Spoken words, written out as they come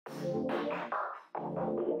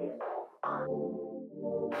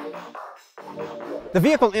The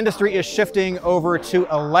vehicle industry is shifting over to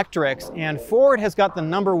electrics, and Ford has got the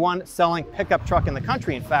 #1 selling pickup truck in the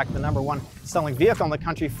country. In fact, the #1 selling vehicle in the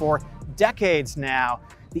country for decades now,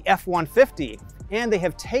 the F-150. And they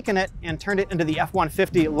have taken it and turned it into the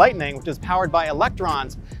F-150 Lightning, which is powered by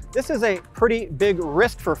electrons. This is a pretty big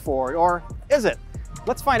risk for Ford, or is it?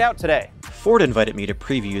 Let's find out today. Ford invited me to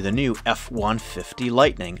preview the new F-150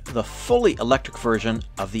 Lightning, the fully electric version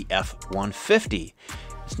of the F-150.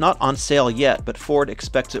 It's not on sale yet, but Ford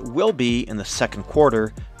expects it will be in the second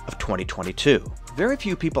quarter of 2022. Very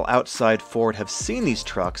few people outside Ford have seen these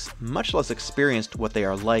trucks, much less experienced what they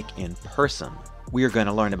are like in person. We are going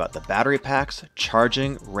to learn about the battery packs,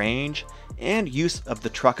 charging, range, and use of the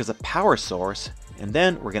truck as a power source, and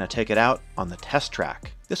then we're going to take it out on the test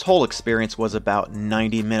track. This whole experience was about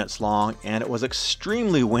 90 minutes long, and it was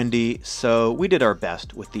extremely windy, so we did our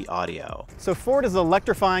best with the audio. So Ford is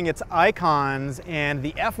electrifying its icons, and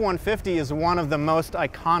the F-150 is one of the most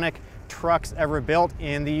iconic trucks ever built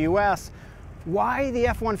in the US. Why the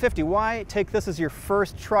F-150? Why take this as your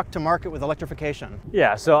first truck to market with electrification?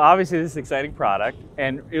 Yeah, so obviously this is an exciting product,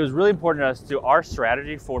 and it was really important to us to our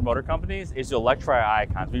strategy, Ford Motor Companies, is to electrify our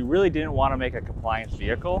icons. We really didn't want to make a compliance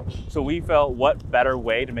vehicle, so we felt what better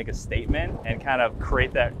way to make a statement and kind of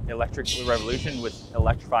create that electric revolution with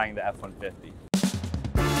electrifying the F-150.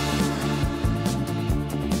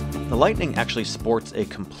 The Lightning actually sports a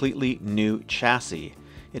completely new chassis.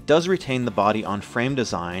 It does retain the body on frame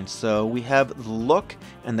design, so we have the look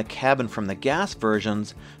and the cabin from the gas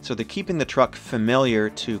versions, so they're keeping the truck familiar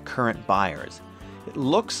to current buyers. It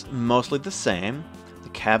looks mostly the same, the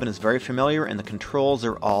cabin is very familiar, and the controls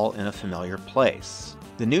are all in a familiar place.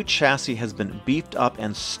 The new chassis has been beefed up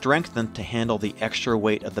and strengthened to handle the extra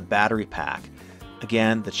weight of the battery pack.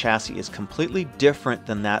 Again, the chassis is completely different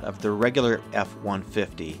than that of the regular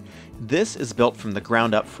F-150. This is built from the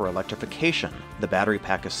ground up for electrification. The battery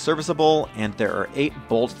pack is serviceable, and there are 8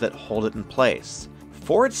 bolts that hold it in place.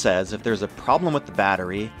 Ford says if there's a problem with the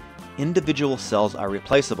battery, individual cells are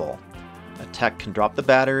replaceable. A tech can drop the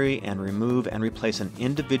battery and remove and replace an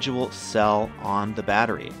individual cell on the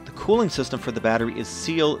battery. The cooling system for the battery is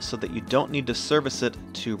sealed so that you don't need to service it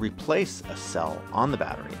to replace a cell on the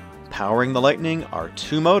battery. Powering the Lightning are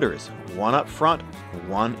 2 motors, one up front,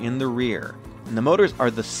 one in the rear. And the motors are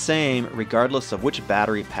the same regardless of which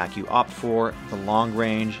battery pack you opt for, the long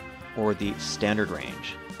range or the standard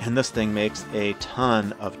range. And this thing makes a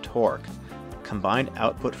ton of torque. Combined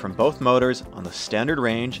output from both motors on the standard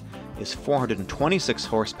range is 426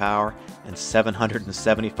 horsepower and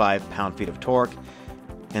 775 pound-feet of torque.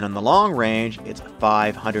 And on the long range, it's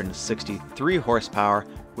 563 horsepower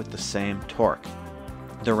with the same torque.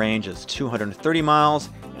 The range is 230 miles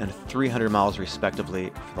and 300 miles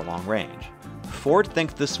respectively for the long range. Ford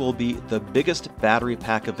thinks this will be the biggest battery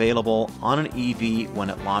pack available on an EV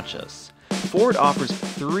when it launches. Ford offers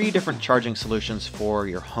 3 different charging solutions for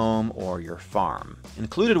your home or your farm.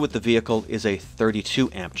 Included with the vehicle is a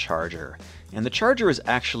 32 amp charger, and the charger is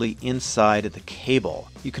actually inside the cable.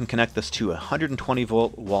 You can connect this to a 120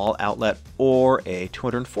 volt wall outlet or a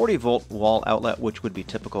 240 volt wall outlet, which would be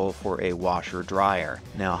typical for a washer dryer.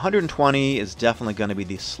 Now 120 is definitely going to be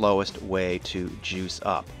the slowest way to juice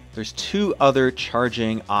up. There's 2 other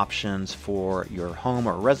charging options for your home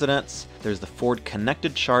or residence. There's the Ford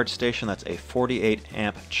Connected Charge Station, that's a 48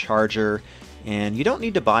 amp charger, and you don't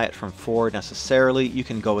need to buy it from Ford necessarily. You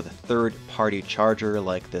can go with a third-party charger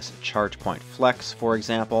like this ChargePoint Flex, for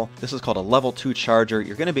example. This is called a level 2 charger.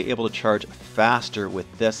 You're going to be able to charge faster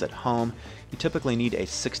with this at home. You typically need a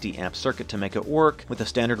 60 amp circuit to make it work. With a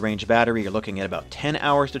standard range battery, you're looking at about 10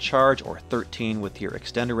 hours to charge, or 13 with your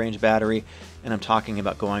extended range battery, and I'm talking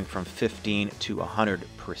about going from 15 to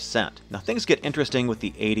 100%. Now things get interesting with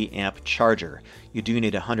the 80 amp charger. You do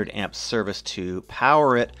need a 100 amp service to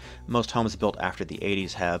power it. Most homes built after the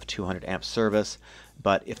 80s have 200 amp service,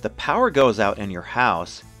 but if the power goes out in your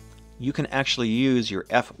house, you can actually use your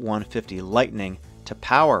F-150 Lightning to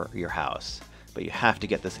power your house. But you have to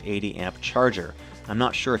get this 80 amp charger. I'm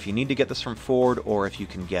not sure if you need to get this from Ford or if you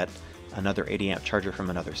can get another 80 amp charger from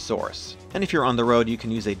another source. And if you're on the road, you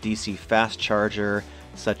can use a DC fast charger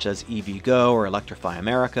such as EVgo or Electrify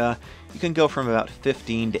America. You can go from about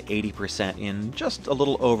 15 to 80% in just a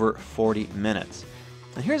little over 40 minutes.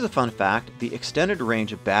 And here's a fun fact, the extended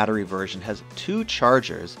range battery version has 2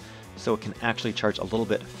 chargers, so it can actually charge a little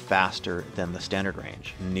bit faster than the standard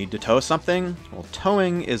range. Need to tow something? Well,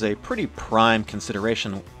 towing is a pretty prime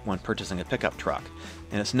consideration when purchasing a pickup truck,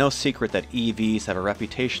 and it's no secret that EVs have a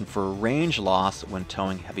reputation for range loss when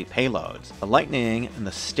towing heavy payloads. The Lightning in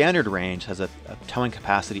the standard range has a towing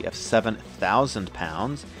capacity of 7,000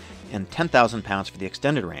 pounds, and 10,000 pounds for the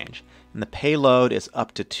extended range, and the payload is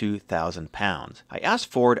up to 2,000 pounds. I asked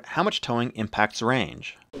Ford how much towing impacts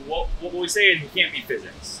range. What we say is you can't beat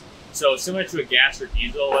physics. So similar to a gas or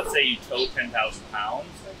diesel, let's say you tow 10,000 pounds,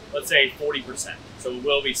 let's say 40%. So it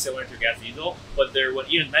will be similar to a gas diesel, but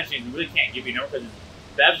what Ian's mentioning, we really can't give you a number because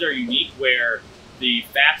BEVs are unique where the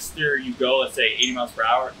faster you go, let's say 80 miles per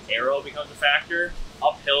hour, aero becomes a factor.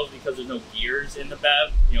 Up hills, because there's no gears in the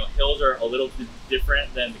BEV, hills are a little bit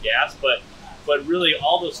different than the gas, but really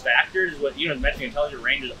all those factors is what Ian was mentioning, intelligent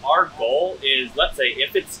ranges. Our goal is, let's say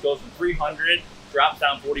if it goes from 300, drops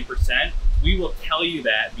down 40%, we will tell you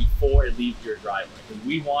that before it leaves your driveway. Because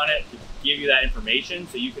we want it to give you that information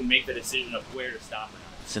so you can make the decision of where to stop or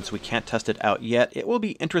not. Since we can't test it out yet, it will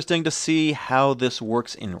be interesting to see how this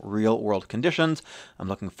works in real-world conditions. I'm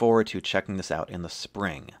looking forward to checking this out in the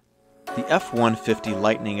spring. The F-150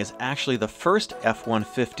 Lightning is actually the first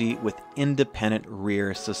F-150 with independent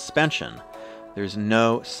rear suspension. There's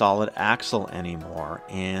no solid axle anymore,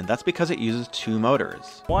 and that's because it uses two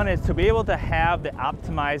motors. One is to be able to have the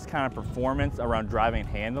optimized kind of performance around driving and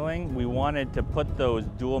handling. We wanted to put those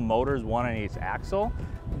dual motors, one on each axle.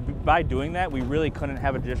 By doing that, we really couldn't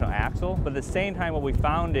have an additional axle, but at the same time, what we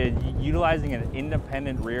found is utilizing an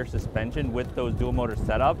independent rear suspension with those dual motor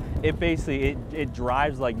setup, it basically, it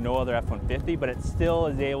drives like no other F-150, but it still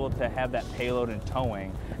is able to have that payload and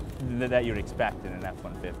towing that you'd expect in an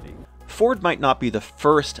F-150. Ford might not be the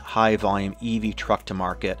first high-volume EV truck to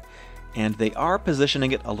market, and they are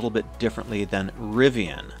positioning it a little bit differently than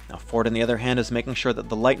Rivian. Now, Ford, on the other hand, is making sure that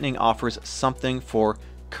the Lightning offers something for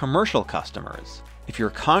commercial customers. If you're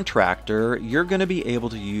a contractor, you're going to be able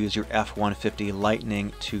to use your F-150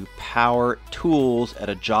 Lightning to power tools at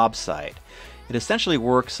a job site. It essentially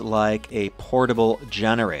works like a portable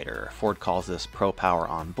generator. Ford calls this Pro Power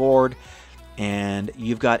on board. And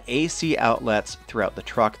you've got AC outlets throughout the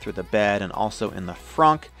truck, through the bed, and also in the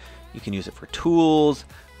frunk. You can use it for tools,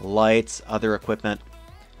 lights, other equipment,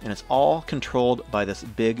 and it's all controlled by this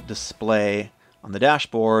big display on the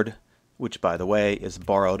dashboard, which, by the way, is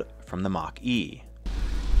borrowed from the Mach-E.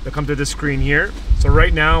 They'll come to this screen here. So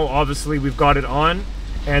right now, obviously, we've got it on,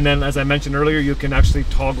 and then, as I mentioned earlier, you can actually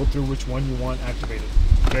toggle through which one you want activated.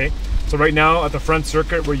 Okay. So right now, at the front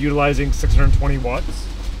circuit, we're utilizing 620 watts.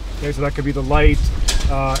 Okay, so that could be the light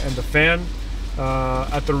and the fan.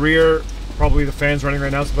 At the rear, probably the fan's running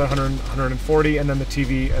right now, it's about 140, and then the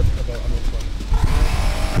TV at about 120.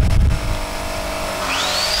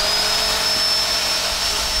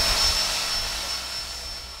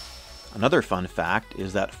 Another fun fact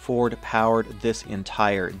is that Ford powered this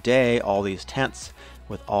entire day, all these tents,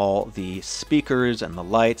 with all the speakers and the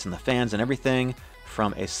lights and the fans and everything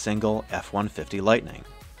from a single F-150 Lightning.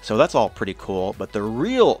 So that's all pretty cool, but the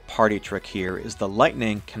real party trick here is the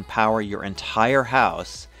Lightning can power your entire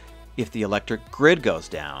house if the electric grid goes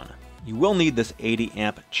down. You will need this 80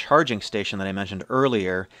 amp charging station that I mentioned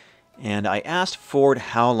earlier, and I asked Ford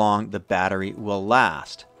how long the battery will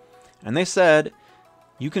last. And they said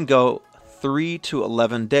you can go 3 to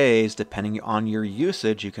 11 days depending on your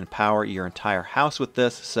usage. You can power your entire house with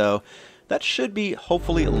this, so that should be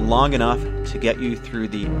hopefully long enough to get you through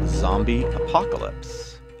the zombie apocalypse.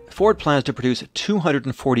 Ford plans to produce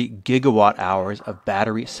 240 gigawatt hours of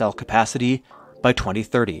battery cell capacity by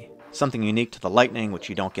 2030. Something unique to the Lightning, which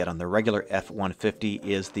you don't get on the regular F-150,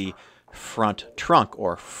 is the front trunk,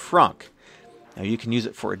 or frunk. Now, you can use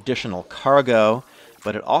it for additional cargo,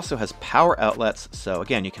 but it also has power outlets, so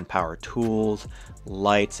again, you can power tools,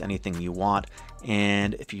 lights, anything you want.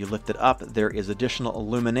 And if you lift it up, there is additional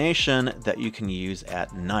illumination that you can use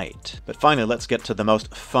at night. But finally, let's get to the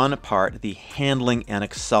most fun part, the handling and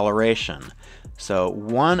acceleration. So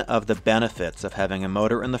one of the benefits of having a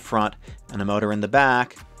motor in the front and a motor in the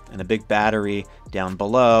back and a big battery down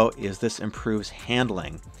below is this improves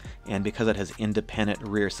handling. And because it has independent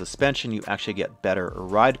rear suspension, you actually get better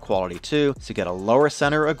ride quality too. So you get a lower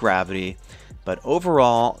center of gravity. But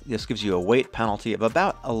overall, this gives you a weight penalty of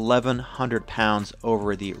about 1,100 pounds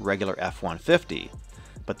over the regular F-150.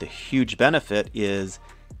 But the huge benefit is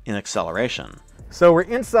in acceleration. So we're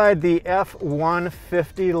inside the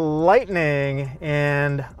F-150 Lightning,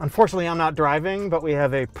 and unfortunately I'm not driving, but we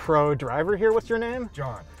have a pro driver here. What's your name?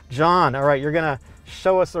 John. John, all right, you're gonna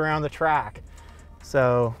show us around the track.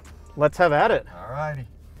 So let's have at it. All righty.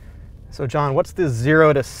 So John, what's the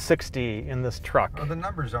 0 to 60 in this truck? Well, the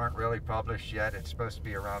numbers aren't really published yet. It's supposed to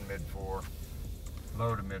be around mid-4,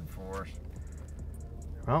 low to mid-4s.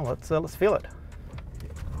 Well, let's feel it.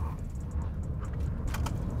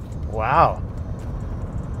 Wow.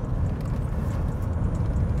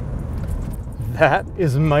 That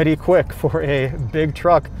is mighty quick for a big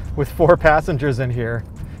truck with 4 passengers in here.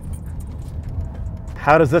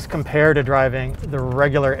 How does this compare to driving the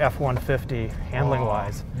regular F-150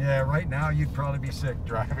 handling-wise? Yeah, right now you'd probably be sick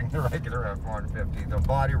driving the regular F-150. The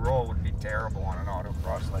body roll would be terrible on an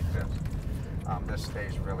autocross like this. This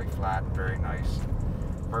stays really flat and very nice,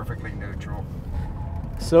 perfectly neutral.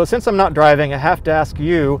 So since I'm not driving, I have to ask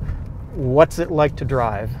you, what's it like to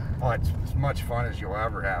drive? Oh, it's as much fun as you'll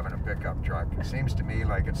ever have in a pickup truck. It seems to me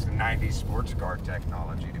like it's the 90s sports car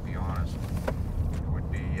technology, to be honest. It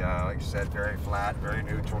would be, like I said, very flat, very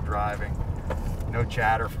neutral driving. No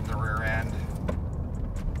chatter from the rear end.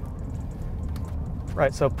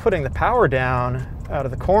 Right, so putting the power down out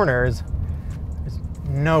of the corners, is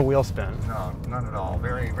no wheel spin. No, none at all.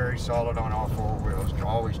 Very, very solid on all four wheels. You're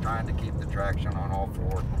always trying to keep the traction on all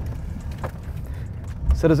four.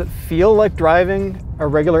 So does it feel like driving a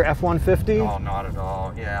regular F-150? No, not at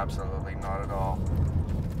all. Yeah, absolutely not at all.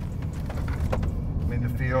 I mean,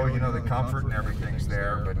 the feel, you know, the comfort and everything's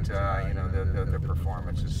there, but, you know, the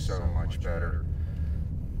performance is so much better.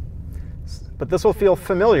 But this will feel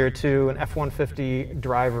familiar to an F-150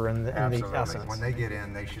 driver in the essence. When they get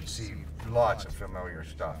in, they should see lots of familiar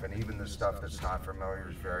stuff, and even the stuff that's not familiar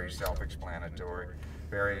is very self-explanatory,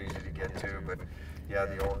 very easy to get to. But yeah,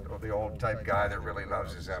 the old type guy that really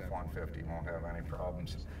loves his F-150 won't have any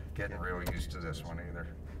problems getting real used to this one either.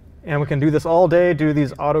 And we can do this all day, do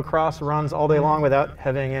these autocross runs all day long without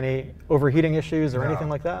having any overheating issues or anything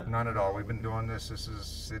like that? None at all. We've been doing this. This is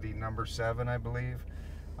city number 7, I believe.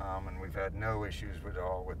 And we've had no issues with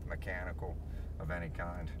mechanical of any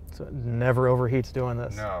kind. So it never overheats doing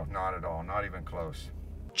this? No, not at all. Not even close.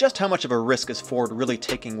 Just how much of a risk is Ford really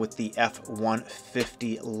taking with the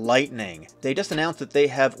F-150 Lightning? They just announced that they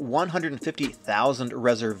have 150,000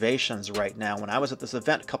 reservations right now. When I was at this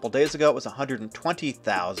event a couple days ago, it was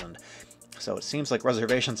 120,000. So it seems like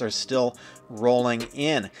reservations are still rolling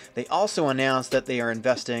in. They also announced that they are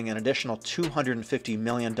investing an additional $250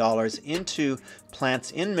 million into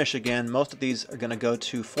plants in Michigan. Most of these are going to go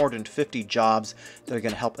to 450 jobs that are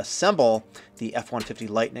going to help assemble the F-150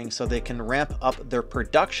 Lightning so they can ramp up their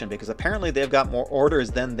production, because apparently they've got more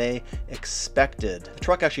orders than they expected. The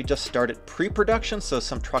truck actually just started pre-production, so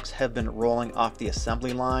some trucks have been rolling off the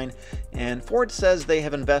assembly line. And Ford says they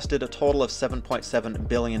have invested a total of $7.7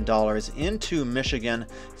 billion into Michigan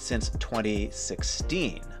since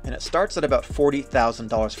 2016. And it starts at about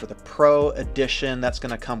 $40,000 for the Pro Edition. That's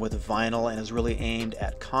going to come with vinyl and is really aimed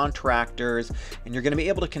at contractors. And you're going to be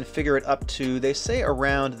able to configure it up to, they say,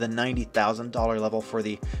 around the $90,000 level for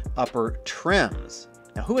the upper trims.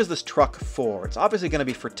 Now, who is this truck for? It's obviously going to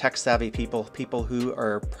be for tech-savvy people, people who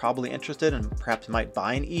are probably interested and perhaps might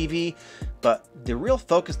buy an EV. But the real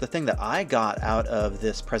focus, the thing that I got out of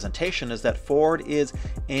this presentation, is that Ford is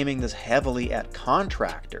aiming this heavily at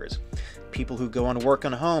contractors. People who go and work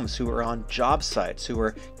on homes, who are on job sites, who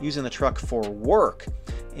are using the truck for work.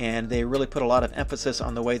 And they really put a lot of emphasis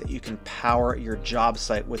on the way that you can power your job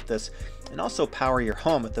site with this, and also power your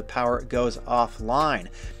home if the power goes offline.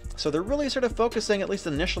 So they're really sort of focusing, at least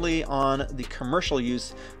initially, on the commercial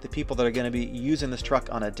use, the people that are going to be using this truck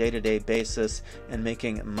on a day-to-day basis and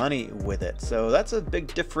making money with it. So that's a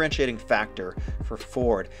big differentiating factor for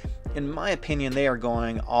Ford. In my opinion, they are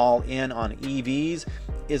going all in on EVs.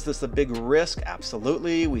 Is this a big risk?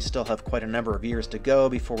 Absolutely. We still have quite a number of years to go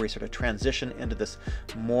before we sort of transition into this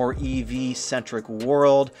more EV-centric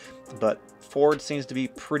world. But Ford seems to be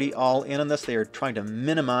pretty all in on this. They are trying to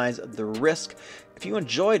minimize the risk. If you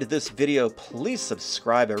enjoyed this video, please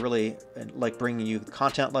subscribe. I really like bringing you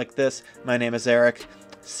content like this. My name is Eric.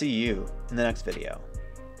 See you in the next video.